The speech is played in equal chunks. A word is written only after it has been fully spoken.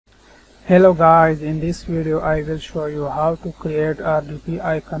Hello guys, in this video I will show you how to create RDP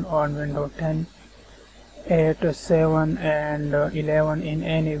icon on Windows 10, 8, 7 and 11 in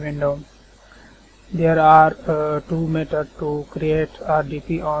any window. There are two methods to create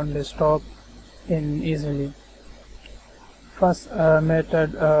RDP on desktop in easily. First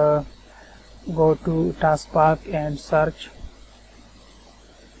method, go to taskbar and search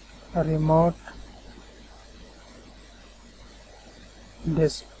remote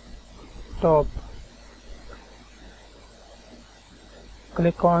desktop.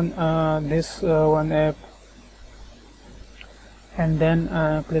 Click on this one app and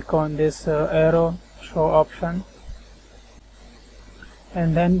then click on this arrow show option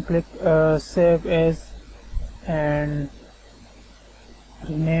and then click save as and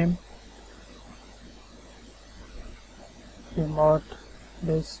rename remote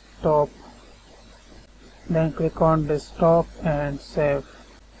desktop. Then click on desktop and save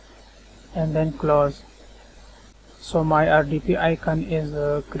and then close. So my RDP icon is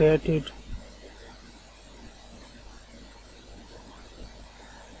created.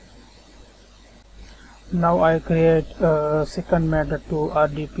 Now I create a second method to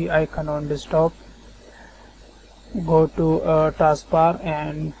RDP icon on desktop. Go to taskbar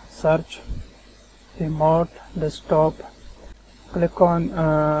and search remote desktop. Click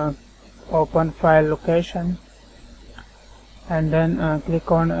on open file location and then click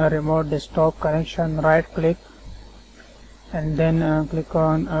on remote desktop connection. Right click and then click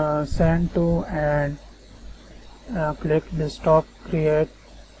on send to and click desktop create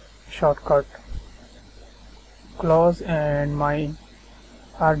shortcut. Close and my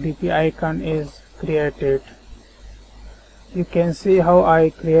RDP icon is created. You can see how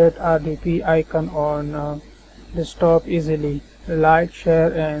I create RDP icon on desktop easily. Like,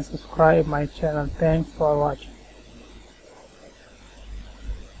 share and subscribe my channel. Thanks for watching.